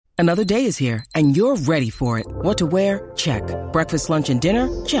Another day is here, and you're ready for it. What to wear? Check. Breakfast, lunch, and dinner?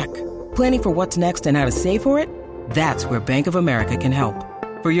 Check. Planning for what's next and how to save for it? That's where Bank of America can help.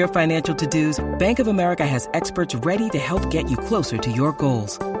 For your financial to-dos, Bank of America has experts ready to help get you closer to your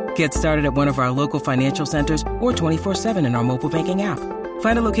goals. Get started at one of our local financial centers or 24/7 in our mobile banking app.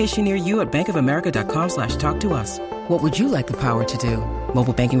 Find a location near you at bankofamerica.com/talktous. What would you like the power to do?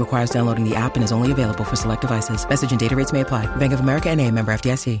 Mobile banking requires downloading the app and is only available for select devices. Message and data rates may apply. Bank of America N.A., member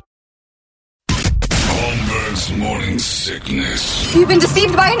FDIC. Holmberg's Morning Sickness. You've been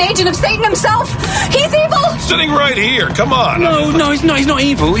deceived by an agent of Satan himself. He's evil. Sitting right here. Come on. No, he's not. He's not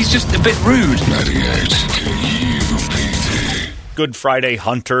evil. He's just a bit rude. 98 KUPD. Good Friday,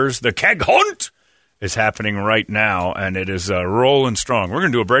 hunters. The keg hunt is happening right now, and it is rolling strong. We're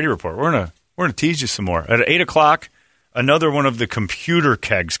going to do a Brady report. We're going to tease you some more. At 8 o'clock, another one of the computer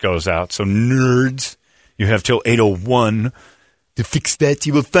kegs goes out. So nerds, you have till 8:01 to fix that.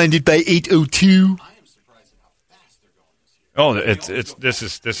 You will find it by 8:02. Oh,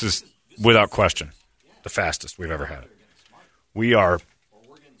 this is without question the fastest we've ever had. We're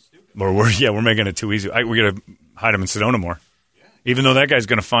making it too easy. We're gonna hide him in Sedona more, even though that guy's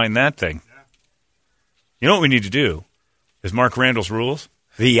gonna find that thing. You know what we need to do is Mark Randall's rules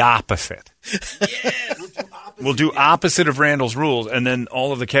the opposite. We'll do opposite of Randall's rules, and then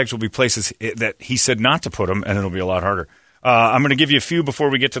all of the kegs will be places that he said not to put them, and it'll be a lot harder. I'm going to give you a few before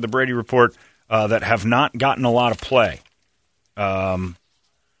we get to the Brady report that have not gotten a lot of play.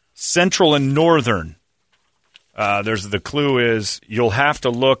 Central and Northern. The clue is you'll have to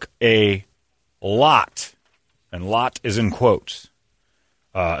look a lot, and lot is in quotes.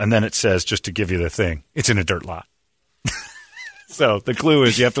 And then it says, just to give you the thing, it's in a dirt lot. So the clue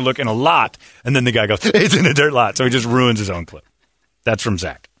is you have to look in a lot, and then the guy goes, it's in a dirt lot. So he just ruins his own clip. That's from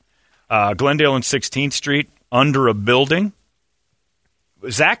Zach. Glendale and 16th Street, under a building.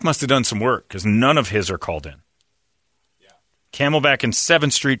 Zach must have done some work because none of his are called in. Camelback and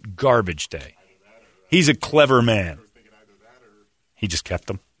 7th Street, garbage day. He's a clever man. He just kept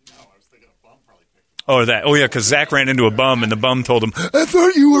them. Oh, that. Oh, yeah, because Zach ran into a bum, and the bum told him, I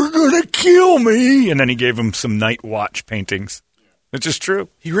thought you were going to kill me. And then he gave him some night watch paintings. It's just true.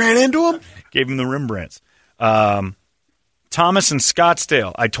 He ran into him? Gave him the Rembrandts. Thomas and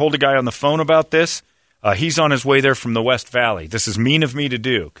Scottsdale. I told a guy on the phone about this. He's on his way there from the West Valley. This is mean of me to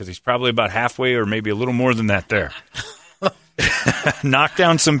do, because he's probably about halfway or maybe a little more than that there. Knock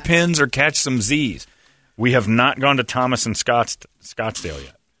down some pins or catch some Z's. We have not gone to Thomas and Scottsdale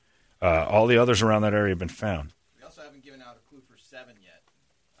yet. All the others around that area have been found. We also haven't given out a clue for 7 yet.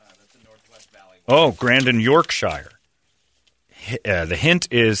 That's in Northwest Valley. Oh, Grandin, Yorkshire. The hint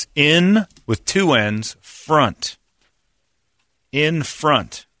is in with 2 N's, front. In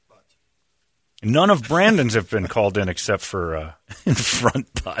front. None of Brandon's have been called in except for in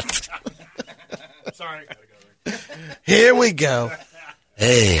front butt. Sorry. Here we go.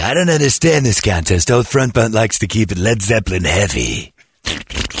 Hey, I don't understand this contest. Old Front Butt likes to keep it Led Zeppelin heavy.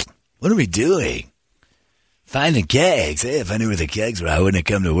 What are we doing? Finding kegs. Hey, if I knew where the kegs were, I wouldn't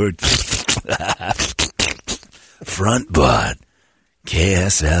have come to work. Front Butt.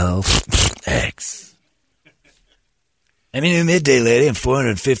 KSL-X. I'm a midday lady and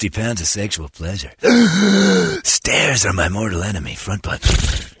 450 pounds of sexual pleasure. Stairs are my mortal enemy. Front Butt.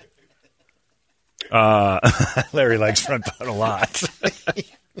 Larry likes front butt a lot.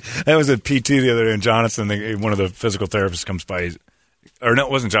 I was at PT the other day, and Jonathan, one of the physical therapists, comes by. Or no,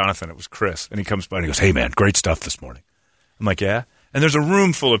 it wasn't Jonathan. It was Chris. And he comes by and he goes, hey, man, great stuff this morning. I'm like, yeah? And there's a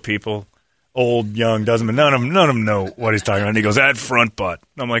room full of people, old, young, doesn't matter. None of them know what he's talking about. And he goes, that front butt.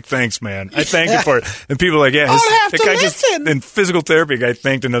 And I'm like, thanks, man. I thank you for it. And people are like, yeah. The guy just, in physical therapy, a guy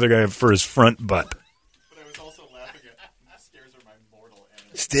thanked another guy for his front butt.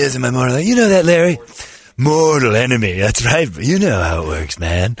 Stairs are my mortal enemy. You know that, Larry? Mortal enemy. That's right. You know how it works,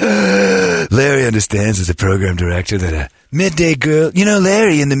 man. Larry understands as a program director that a midday girl... You know,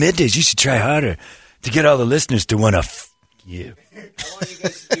 Larry, in the middays, you should try harder to get all the listeners to want to you. I want you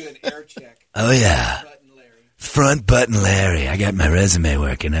guys to do an air check. Oh, yeah. Front button Larry. I got my resume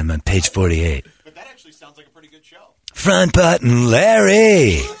working. I'm on page 48. But that actually sounds like a pretty good show. Front button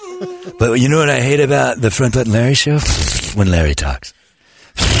Larry. But you know what I hate about the Front Button Larry show? When Larry talks.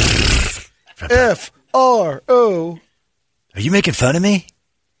 F-R-O. Are you making fun of me?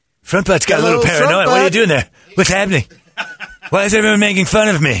 Front Butt's got a little Hello, paranoia. Front What are you Butt. doing there? What's happening? Why is everyone making fun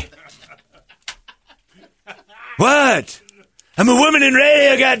of me? What? I'm a woman in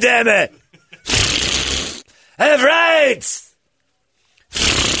radio, goddammit! I have rights!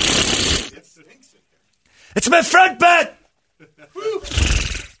 It's my front butt!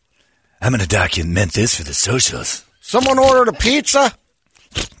 I'm going to document this for the socials. Someone ordered a pizza?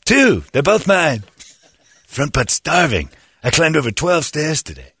 2. They're both mine. Front putt's starving. I climbed over 12 stairs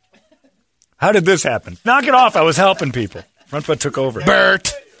today. How did this happen? Knock it off. I was helping people. Front putt took over.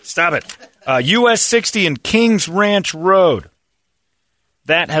 Bert. Stop it. US 60 and Kings Ranch Road.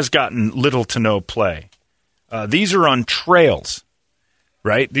 That has gotten little to no play. These are on trails,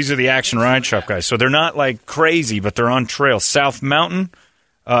 right? These are the Action Ride Shop guys. So they're not like crazy, but they're on trails. South Mountain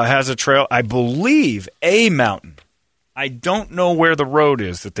has a trail. I believe A Mountain. I don't know where the road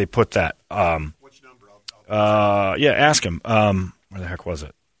is that they put that. Which number? Yeah, ask him. Where the heck was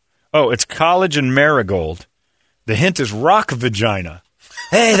it? Oh, it's College and Marigold. The hint is Rock Vagina.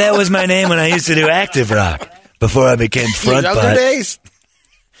 Hey, that was my name when I used to do active rock before I became front Younger butt. days.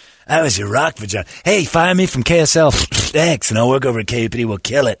 I was your rock vagina. Hey, fire me from KSL X, and I'll work over at KUPD. We'll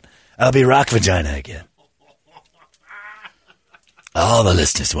kill it. I'll be rock vagina again. All the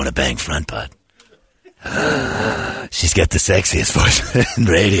listeners want to bang front butt. She's got the sexiest voice in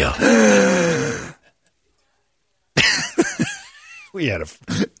radio. We had a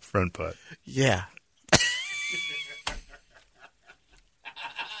front butt. Yeah.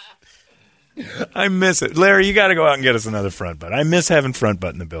 I miss it. Larry, you got to go out and get us another front butt. I miss having front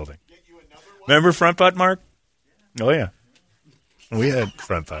butt in the building. Remember front butt, Mark? Oh, yeah. We had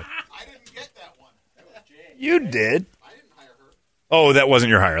front butt. I didn't get that one. That was Jay. You did. I didn't hire her. Oh, that wasn't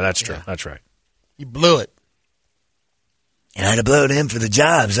your hire. That's true. That's right. You blew it. And I'd have blown him for the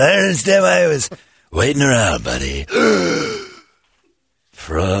jobs. I don't understand why I was waiting around, buddy.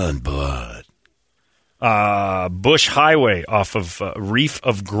 Front butt. Bush Highway off of Reef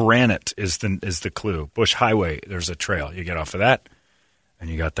of Granite is the clue. Bush Highway, there's a trail. You get off of that, and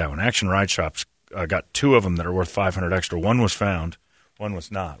you got that one. Action Ride Shops got 2 of them that are worth $500 extra. One was found. One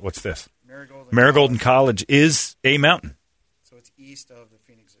was not. What's this? Marigold and College is A Mountain. So it's east of the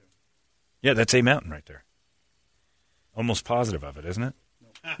Phoenix Zoo. Yeah, that's A Mountain right there. Almost positive of it, isn't it?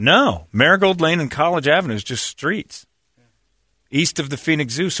 No. Marigold Lane and College Avenue is just streets. East of the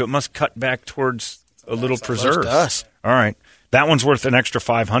Phoenix Zoo, so it must cut back towards a little preserve. Close to us. All right. That one's worth an extra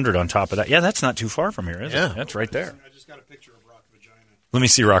 $500 on top of that. Yeah, that's not too far from here, is Yeah. it? That's right there. I just got a picture of Rock Vagina. Let me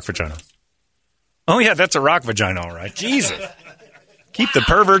see Rock Vagina. Oh, yeah, that's a rock vagina, all right. Jesus. Keep the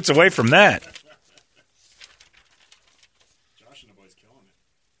perverts away from that. Josh and the boys killing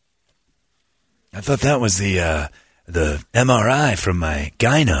it. I thought that was the MRI from my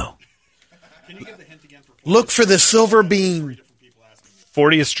gyno. Can you give the hint again for Look for the silver beam. different people asking?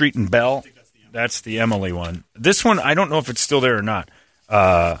 40th Street and Bell. That's the Emily one. This one, I don't know if it's still there or not.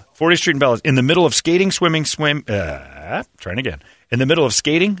 40th Street and Bell is in the middle of skating, swimming, trying again. In the middle of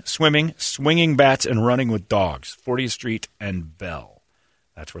skating, swimming, swinging bats, and running with dogs. 40th Street and Bell.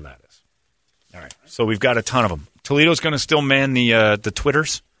 That's where that is. All right. So we've got a ton of them. Toledo's going to still man the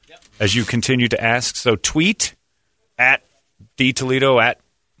Twitters as you continue to ask. So tweet at DToledo at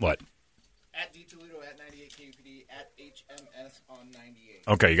what? At DToledo, at 98 KUPD, at HMS on 98.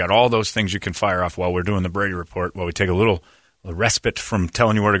 Okay, you got all those things you can fire off while we're doing the Brady Report, while we take a little respite from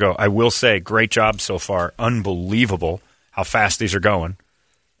telling you where to go. I will say, great job so far. Unbelievable how fast these are going.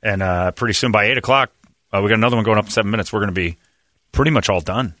 And pretty soon, by 8 o'clock, we got another one going up in 7 minutes. We're going to be pretty much all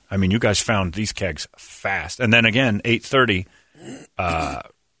done. I mean, you guys found these kegs fast. And then again, 8:30,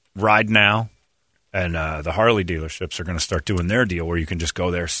 Ride Now and the Harley dealerships are going to start doing their deal where you can just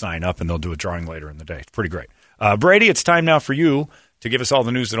go there, sign up, and they'll do a drawing later in the day. It's pretty great. Brady, it's time now for you to give us all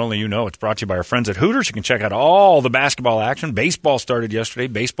the news that only you know. It's brought to you by our friends at Hooters. You can check out all the basketball action. Baseball started yesterday.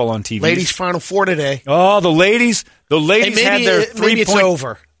 Baseball on TV. Ladies Final Four today. Oh, the ladies Hey, had their maybe it's 3-point.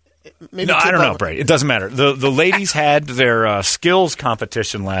 over. Maybe No, it's I don't know, over. Brady. It doesn't matter. The ladies had their skills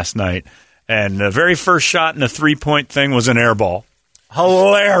competition last night, and the very first shot in the 3-point thing was an air ball.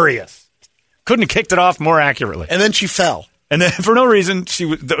 Hilarious. Couldn't have kicked it off more accurately. And then she fell. And then for no reason,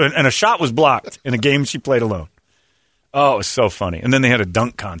 and a shot was blocked in a game she played alone. Oh, it was so funny. And then they had a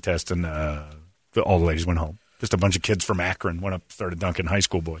dunk contest, and all the ladies went home. Just a bunch of kids from Akron went up and started dunking high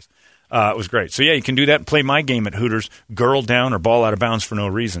school boys. It was great. So, yeah, you can do that and play my game at Hooters, girl down or ball out of bounds for no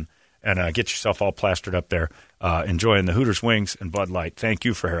reason, and get yourself all plastered up there, enjoying the Hooters wings and Bud Light. Thank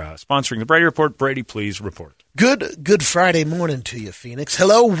you for sponsoring the Brady Report. Brady, please report. Good Friday morning to you, Phoenix.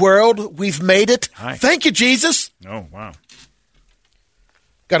 Hello, world. We've made it. Hi. Thank you, Jesus. Oh, wow.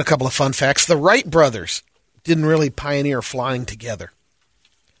 Got a couple of fun facts. The Wright brothers didn't really pioneer flying together.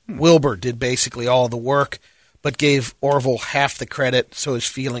 Wilbur did basically all the work, but gave Orville half the credit so his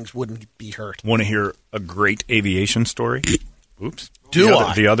feelings wouldn't be hurt. Want to hear a great aviation story? Oops.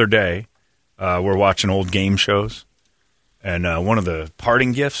 I? The other day, we're watching old game shows, and one of the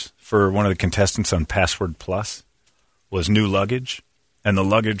parting gifts for one of the contestants on Password Plus was new luggage, and the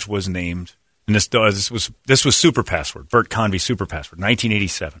luggage was named And this was Super Password, Bert Convy Super Password,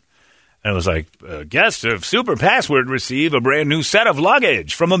 1987. And it was like, guests of Super Password receive a brand new set of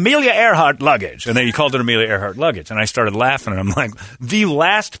luggage from Amelia Earhart Luggage. And then he called it Amelia Earhart Luggage. And I started laughing, and I'm like, the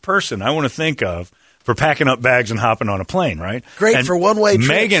last person I want to think of for packing up bags and hopping on a plane, right? Great and for one-way trips.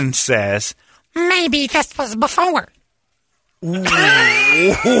 Megan says, maybe this was before. and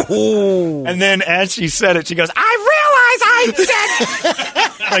then as she said it, she goes, I realize I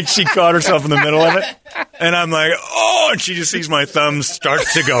said like she caught herself in the middle of it. And I'm like, oh, and she just sees my thumbs start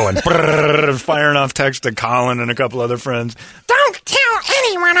to go and firing off text to Colin and a couple other friends. Don't tell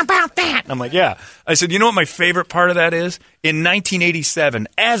anyone about that. I'm like, yeah. I said, you know what my favorite part of that is? In 1987,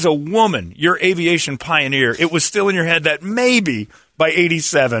 as a woman, your aviation pioneer, it was still in your head that maybe by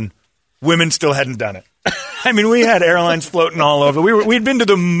 87, women still hadn't done it. I mean, we had airlines floating all over. We'd been to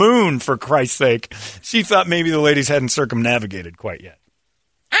the moon, for Christ's sake. She thought maybe the ladies hadn't circumnavigated quite yet.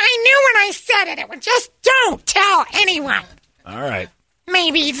 I knew when I said it. It was just don't tell anyone. All right.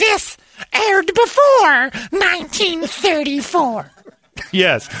 Maybe this aired before 1934.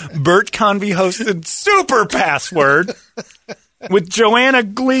 Yes. Bert Convy hosted Super Password with Joanna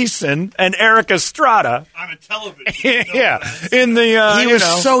Gleason and Eric Estrada. On a television. Yeah. In the, he was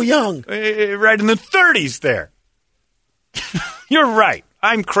so young. Right in the 30s there. You're right.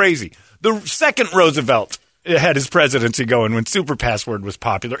 I'm crazy. The second Roosevelt had his presidency going when Super Password was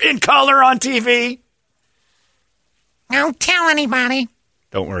popular. In color on TV. Don't tell anybody.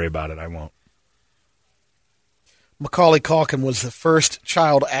 Don't worry about it. I won't. Macaulay Culkin was the first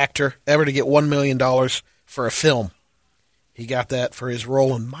child actor ever to get $1 million for a film. He got that for his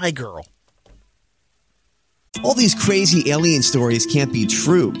role in My Girl. All these crazy alien stories can't be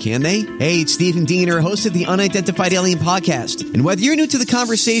true, can they? Hey, it's Stephen Diener, host of the Unidentified Alien Podcast. And whether you're new to the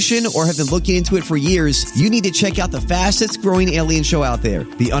conversation or have been looking into it for years, you need to check out the fastest growing alien show out there,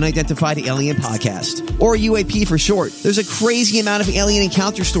 the Unidentified Alien Podcast, or UAP for short. There's a crazy amount of alien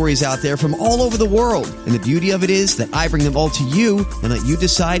encounter stories out there from all over the world. And the beauty of it is that I bring them all to you and let you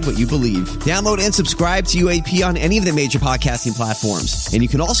decide what you believe. Download and subscribe to UAP on any of the major podcasting platforms. And you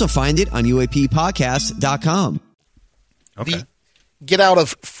can also find it on UAPpodcast.com. Okay. The get out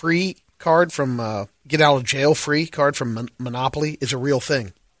of free card from get out of jail free card from Monopoly is a real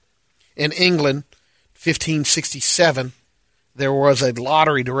thing. In England, 1567, there was a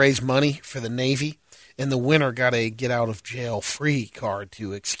lottery to raise money for the Navy, and the winner got a get out of jail free card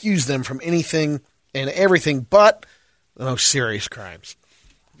to excuse them from anything and everything but the most serious crimes.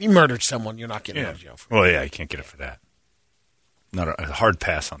 If you murdered someone, you're not getting out of jail free. Well, yeah, you can't get it for that. Not a hard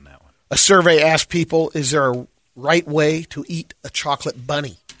pass on that one. A survey asked people, is there a right way to eat a chocolate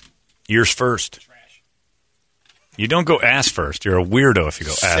bunny? Ears first. Trash. You don't go ass first. You're a weirdo if you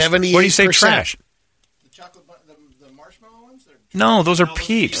go ass first. What do you say, trash? The chocolate the marshmallow ones? No, those are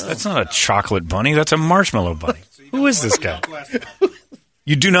Peeps. That's not a chocolate bunny. That's a marshmallow bunny. Who is this guy?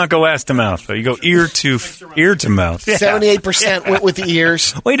 You do not go ass to mouth, though. You go ear to mouth. Yeah. 78% went with the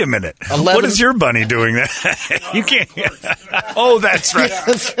ears. Wait a minute. 11. What is your bunny doing that? You can't. Oh, that's right.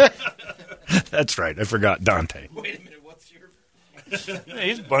 That's right. I forgot Dante. Wait a minute, what's your...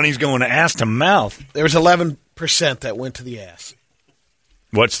 His bunny's going ass to mouth. There was 11% that went to the ass.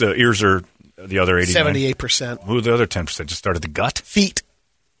 What's the ears are the other 89? 78%. Who are the other 10%? Just started the gut? Feet.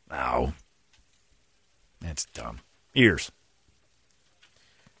 Ow. That's dumb. Ears.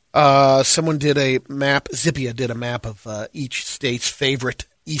 Someone did a map. Zippia did a map of each state's favorite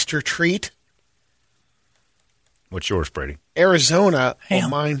Easter treat. What's yours, Brady? Arizona. Ham. Oh,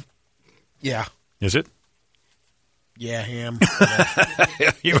 mine. Yeah. Is it? Yeah, ham.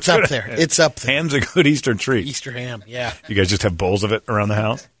 Yeah. It's up there. It's up there. Ham's a good Easter treat. Easter ham, yeah. You guys just have bowls of it around the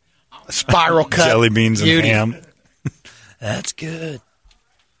house? A spiral cut. Jelly beans Beauty. and ham. That's good.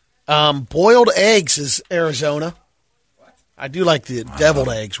 Boiled eggs is Arizona. I do like the deviled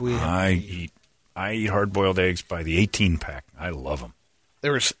eggs. I eat hard-boiled eggs by the 18-pack. I love them.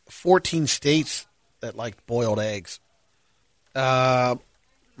 There was 14 states that liked boiled eggs.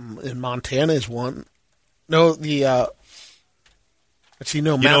 In Montana is one. No, Montana.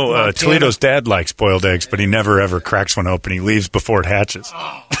 Toledo's dad likes boiled eggs, but he never ever cracks one open. He leaves before it hatches.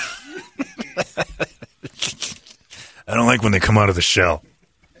 Oh. I don't like when they come out of the shell.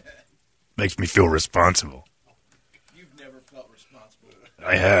 Makes me feel responsible. You've never felt responsible.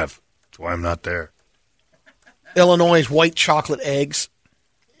 I have. That's why I'm not there. Illinois white chocolate eggs.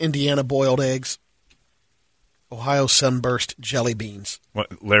 Indiana boiled eggs. Ohio sunburst jelly beans.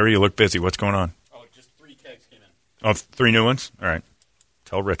 What, Larry, you look busy. What's going on? Oh, just 3 kegs came in. Oh, 3 new ones? All right.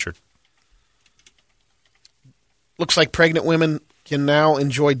 Tell Richard. Looks like pregnant women can now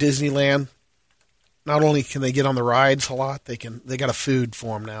enjoy Disneyland not only can they get on the rides a lot, they got a food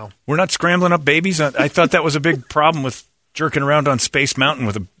for them now. We're not scrambling up babies. I thought that was a big problem with jerking around on Space Mountain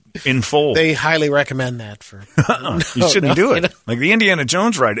with a in foal. They highly recommend that for. You shouldn't do it. Like the Indiana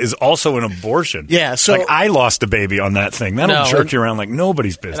Jones ride is also an abortion. Yeah, so like I lost a baby on that thing. That'll jerk you around like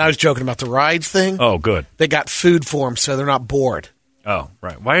nobody's business. And I was joking about the rides thing. Oh, good. They got food for them, so they're not bored. Oh,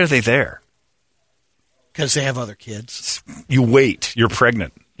 right. Why are they there? Because they have other kids. You wait. You're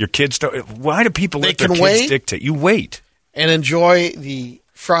pregnant. Your kids don't. Why do people let their kids dictate? You wait and enjoy the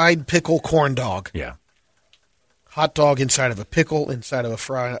fried pickle corn dog. Yeah. Hot dog inside of a pickle, inside of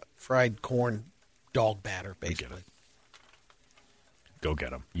a fried corn dog batter, basically. Go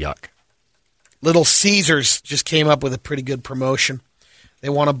get them. Yuck. Little Caesars just came up with a pretty good promotion. They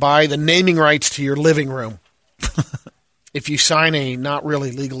want to buy the naming rights to your living room. If you sign a not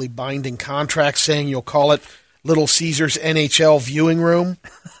really legally binding contract saying you'll call it Little Caesars NHL viewing room,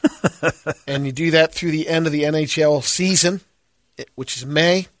 and you do that through the end of the NHL season, which is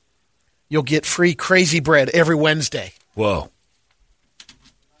May, you'll get free Crazy Bread every Wednesday. Whoa.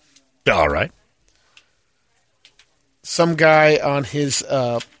 All right. Some guy on his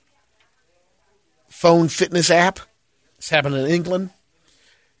phone fitness app, it's happened in England,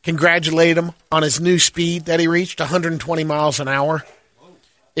 congratulate him on his new speed that he reached, 120 miles an hour.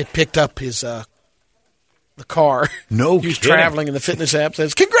 It picked up his the car. No He was kidding. traveling in the fitness app,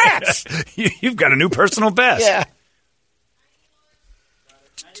 says, congrats! You've got a new personal best. Yeah.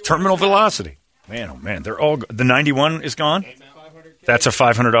 Terminal velocity. Man, oh man, they're all the 91 is gone. That's a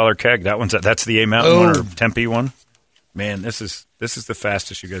 $500 keg. That's the A Mountain one or Tempe one. Man, this is the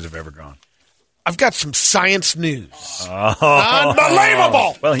fastest you guys have ever gone. I've got some science news. Oh.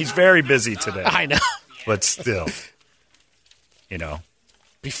 Unbelievable! Well, he's very busy today. I know. But still, you know.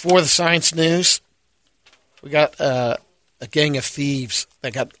 Before the science news, we got a gang of thieves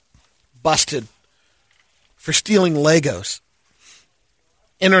that got busted for stealing Legos.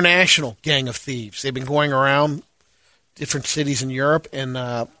 International gang of thieves. They've been going around different cities in Europe, and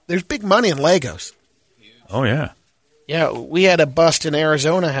there's big money in Legos. Oh, yeah. Yeah, we had a bust in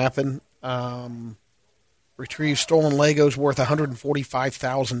Arizona happen. Retrieved stolen Legos worth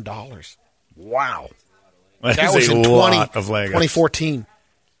 $145,000. Wow. That was in lot of Legos. 2014.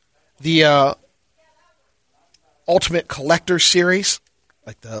 The Ultimate Collector Series,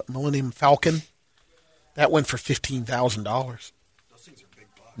 like the Millennium Falcon, that went for $15,000.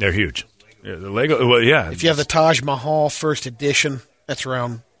 They're huge. Yeah, the Lego. Well, yeah. If you have the Taj Mahal First Edition, that's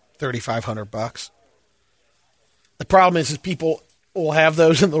around $3,500. The problem is people will have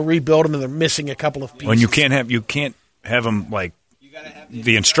those and they'll rebuild them and they're missing a couple of pieces. When you can't have them like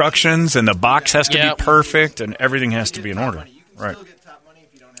the instructions and the box has to be perfect and everything has to be in order. Right.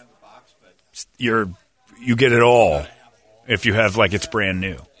 You get it all if you have like it's brand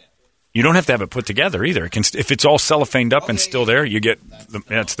new. You don't have to have it put together either. It can, if it's all cellophaned up and still there, you get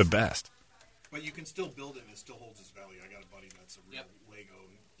that's the best. But you can still build it and it still holds its value. I got a buddy that's a real Lego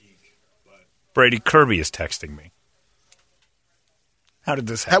geek. But Brady Kirby is texting me. How did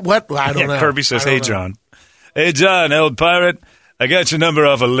this happen? What? I don't know. Kirby says, I don't "Hey, know. John. Hey, John, old pirate. I got your number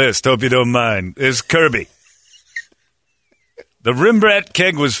off a list. Hope you don't mind. It's Kirby. The Rembrandt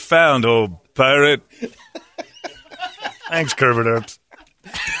keg was found, old pirate." Thanks, Kirby Derps.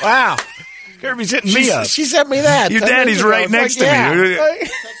 Wow. Kirby's hitting me up. She sent me that. Your 10 daddy's minutes ago. right It's next like, to me.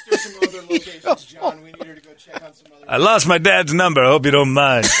 Text her some other locations, John. We need her to go check on some other. I lost my dad's number. I hope you don't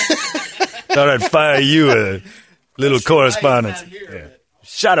mind. Thought I'd fire you a little correspondence. Yeah.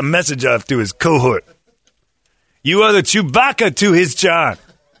 Shot a message off to his cohort. You are the Chewbacca to his John.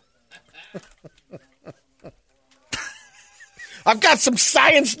 I've got some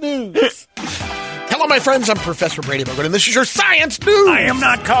science news. Hello, my friends. I'm Professor Brady Bogan, and this is your science news. I am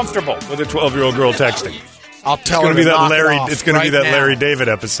not comfortable with a 12-year-old girl texting. I'll tell It's her going to be that knock Larry. it off It's going to be right that now. Larry David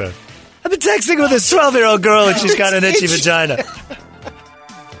episode. I've been texting with this 12-year-old girl and she's got an itchy vagina.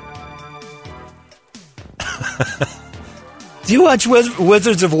 Do you watch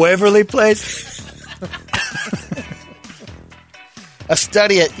Wizards of Waverly Place? A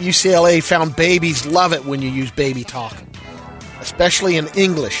study at UCLA found babies love it when you use baby talk, especially in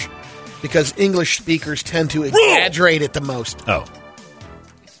English, because English speakers tend to exaggerate it the most. Oh.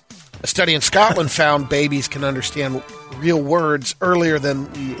 A study in Scotland found babies can understand real words earlier than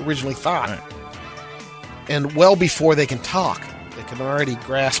we originally thought. Right. And well before they can talk. They can already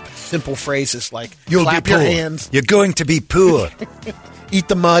grasp simple phrases like You'll clap be your poor. hands, You're going to be poor. eat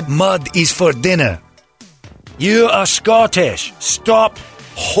the mud. Mud is for dinner. You are Scottish. Stop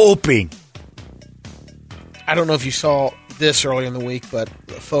hoping. I don't know if you saw this earlier in the week, but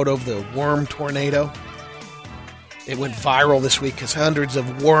a photo of the worm tornado. It went viral this week because hundreds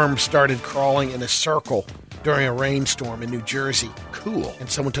of worms started crawling in a circle during a rainstorm in New Jersey. Cool. And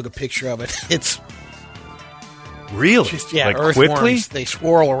someone took a picture of it. It's really just, like earthworms. quickly. They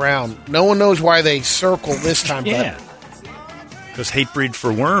swirl around. No one knows why they circle this time. Yeah, because Hatebreed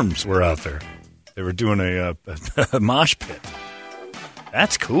for Worms were out there. They were doing a mosh pit.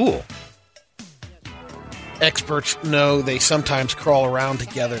 That's cool. Experts know they sometimes crawl around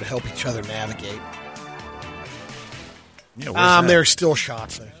together to help each other navigate. Yeah, there's still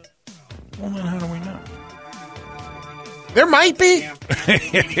shots there. Well, then how do we know? There might be.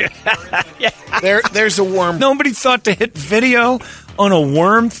 There's a worm. Nobody thought to hit video on a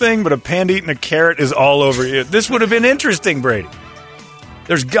worm thing, but a panda eating a carrot is all over you. This would have been interesting, Brady.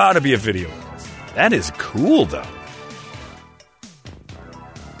 There's got to be a video of this. That is cool, though.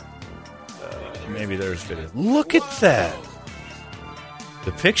 Maybe there's video. Look at that.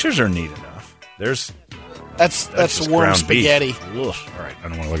 The pictures are neat enough. That's the worm spaghetti. All right, I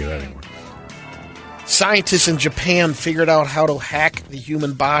don't want to look at that anymore. Scientists in Japan figured out how to hack the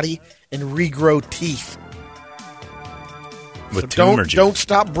human body and regrow teeth. With so tumor genes. don't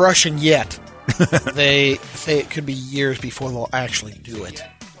stop brushing yet. They say it could be years before they'll actually do it.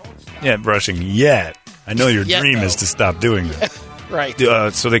 Yeah, brushing yet. I know your dream is to stop doing that. Right.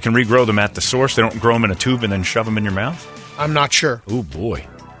 So they can regrow them at the source? They don't grow them in a tube and then shove them in your mouth? I'm not sure. Oh, boy.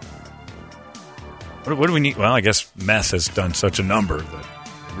 What do we need? Well, I guess meth has done such a number that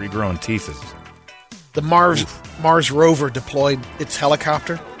regrowing teeth is... The Mars rover deployed its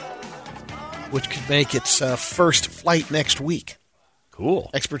helicopter, which could make its first flight next week.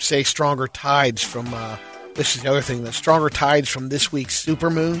 Cool. Experts say stronger tides from... this is the other thing. The stronger tides from this week's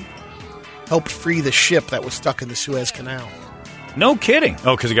supermoon helped free the ship that was stuck in the Suez Canal. No kidding.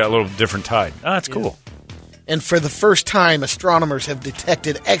 Oh, because it got a little different tide. Oh, that's cool. And for the first time, astronomers have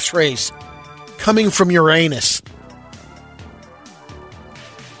detected X-rays coming from Uranus.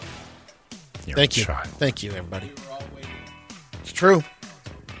 Thank you. Thank you, everybody. It's true.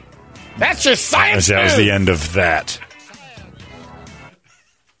 That's just science. That was the end of that.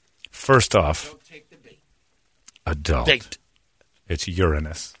 First off, adult. Date. It's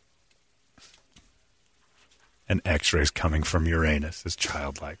Uranus. And X-rays coming from Uranus is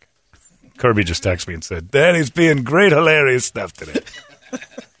childlike. Kirby just texted me and said, Daddy's being great, hilarious stuff today.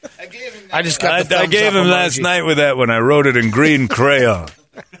 I just got I gave him last night with that when I wrote it in green crayon.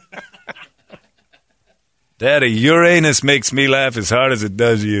 Daddy, Uranus makes me laugh as hard as it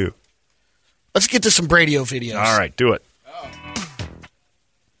does you. Let's get to some Bradio videos. All right, do it.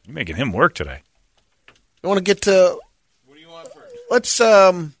 You're making him work today. You want to get to... What do you want first?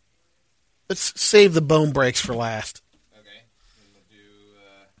 Let's save the bone breaks for last. Okay. We'll do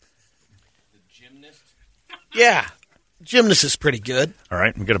the gymnast. Yeah. Gymnast is pretty good. All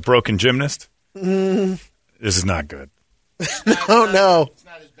right, we got a broken gymnast. This is not good. No. It's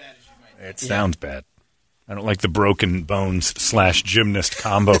not as bad as you might think. It sounds bad. I don't like the broken bones / gymnast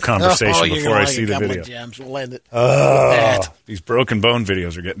combo conversation before I see the video. Gems. We'll end it with that. These broken bone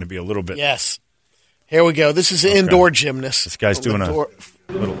videos are getting to be a little bit. Yes. Here we go. This is an indoor gymnast. This guy's doing a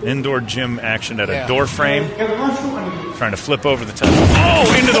little indoor gym action at a door frame, trying to flip over the top.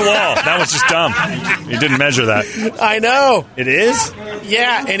 Oh, into the wall. That was just dumb. He didn't measure that. I know. It is?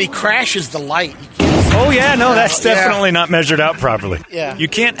 Yeah, and he crashes the light. Oh, yeah, no, that's definitely not measured out properly. Yeah. You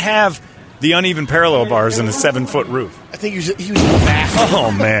can't have the uneven parallel bars in a 7-foot roof. I think he was in the bathroom.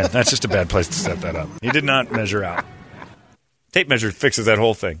 Oh, man, that's just a bad place to set that up. He did not measure out. Tape measure fixes that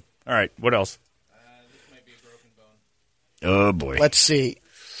whole thing. All right, what else? This might be a broken bone. Oh, boy. Let's see.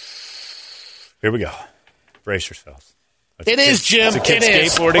 Here we go. Brace yourselves. It is, Jim. It's a kid It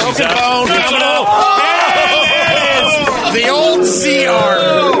is. skateboarding. Broken He's bone. Oh! There it is. The old Z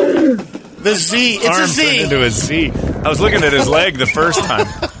arm. The Z. It's Arm a Z. turned into a Z. I was looking at his leg the first time,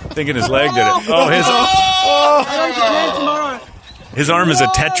 thinking his leg did it. Oh, his arm is a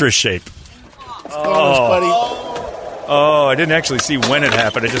Tetris shape. Oh, I didn't actually see when it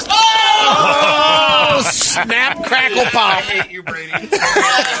happened. I just... Oh, snap, crackle, pop. I hate you, Brady.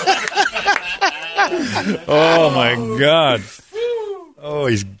 Oh, my God. Oh,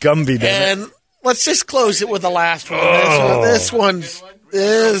 he's Gumby. And let's just close it with the last one. This one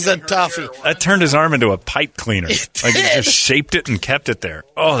is a toughie. That turned his arm into a pipe cleaner. Like he just shaped it and kept it there.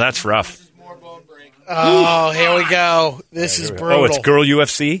 Oh, that's rough. Oh, here we go. This is brutal. Oh, it's girl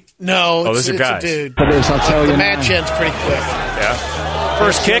UFC? No, those are it's guys. a dude. I'll tell you The match ends pretty quick. Yeah.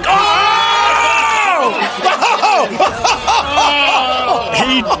 First kick.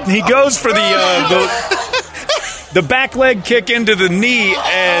 He goes for the back leg kick into the knee,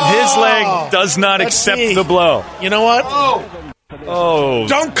 and his leg does not accept the blow. You know what? Oh.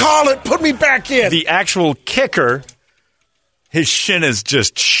 Don't call it. Put me back in. The actual kicker His shin is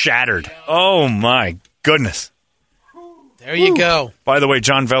just shattered. Oh, my goodness. There you go. By the way,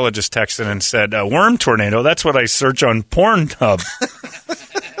 John Vella just texted and said, worm tornado, that's what I search on Pornhub.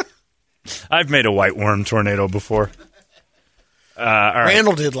 I've made a white worm tornado before. All right.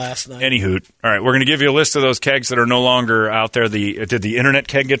 Randall did last night. Any hoot. All right, we're going to give you a list of those kegs that are no longer out there. Did the internet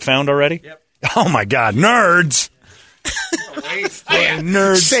keg get found already? Yep. Oh, my God. Nerds.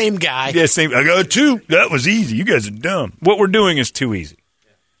 Nerds. Same guy. Yeah, same. I got 2. That was easy. You guys are dumb. What we're doing is too easy.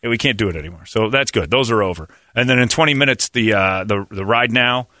 Yeah, we can't do it anymore. So that's good. Those are over. And then in 20 minutes, the Ride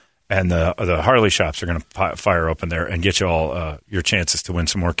Now and the Harley shops are going to fire open there and get you all your chances to win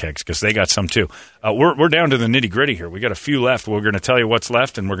some more kegs because they got some too. We're down to the nitty gritty here. We got a few left. We're going to tell you what's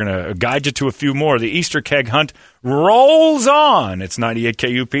left, and we're going to guide you to a few more. The Easter keg hunt rolls on. It's 98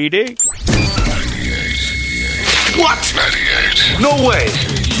 KUPD. 98. What? 98. No way.